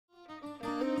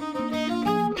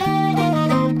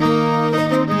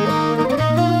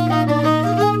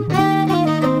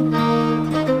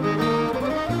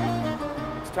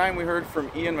heard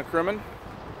from Iain MacCrimmon,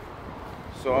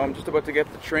 so I'm just about to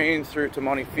get the train through to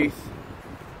Monifieth,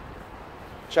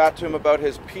 chat to him about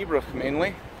his pibroch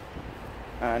mainly,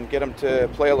 and get him to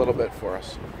play a little bit for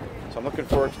us. So I'm looking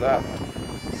forward to that.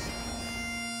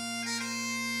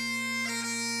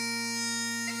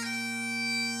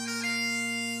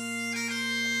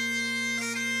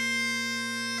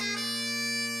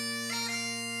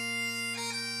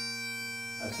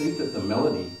 I think that the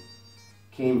melody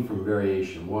came from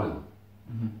variation 1,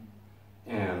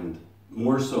 and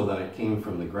more so than it came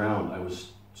from the ground. I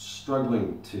was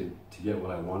struggling to get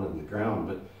what I wanted in the ground,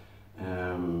 but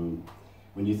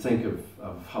when you think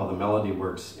of how the melody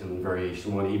works in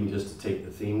variation 1, even just to take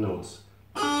the theme notes,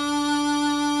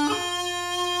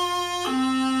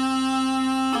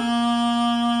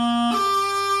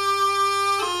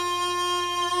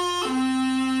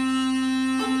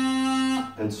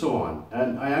 and so on.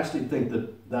 And I actually think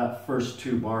that first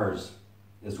 2 bars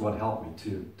is what helped me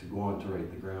to go on to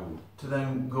write the ground. To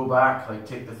then go back, like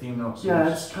take the theme notes. Yeah,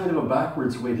 it's kind of a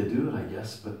backwards way to do it, I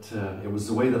guess, but it was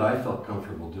the way that I felt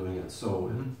comfortable doing it.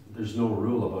 So there's no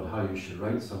rule about how you should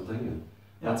write something, and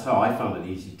that's how I found it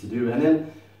easy to do. And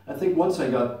then I think once I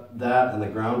got that and the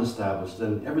ground established,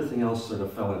 then everything else sort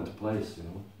of fell into place, you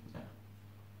know. Yeah.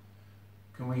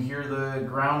 Can we hear the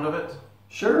ground of it?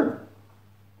 Sure.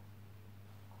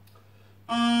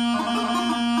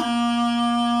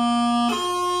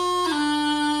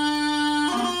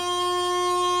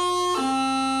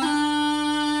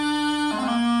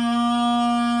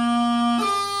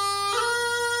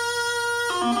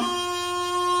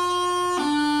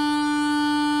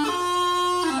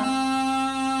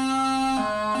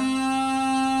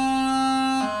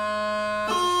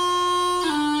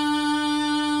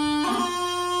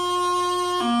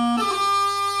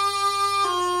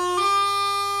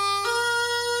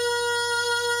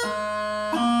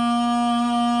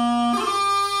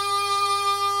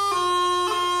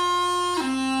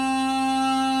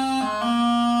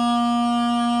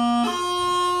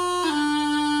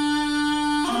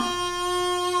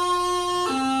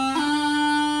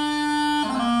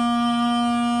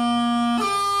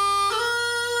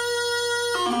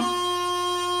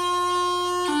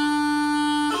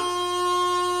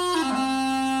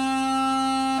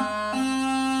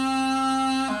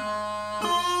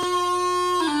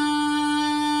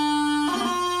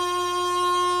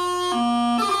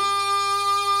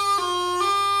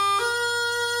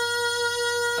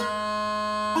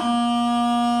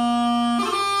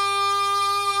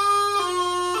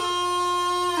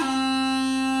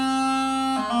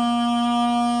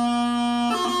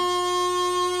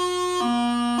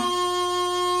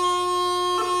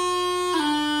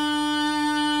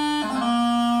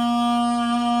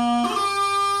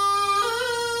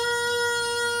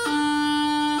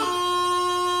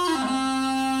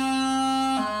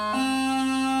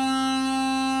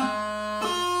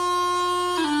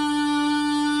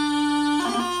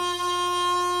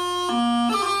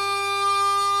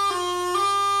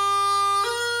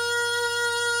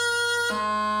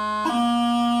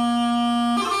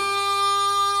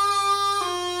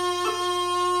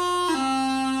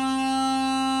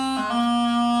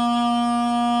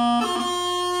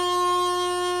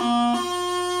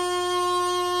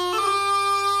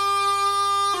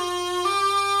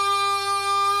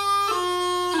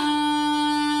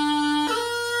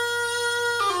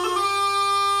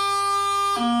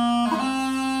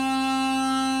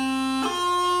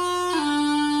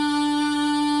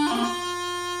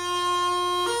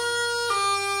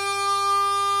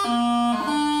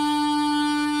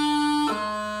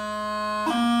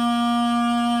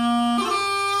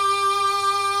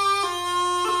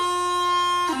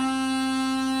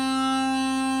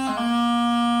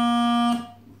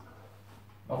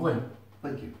 Lovely.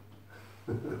 Thank you.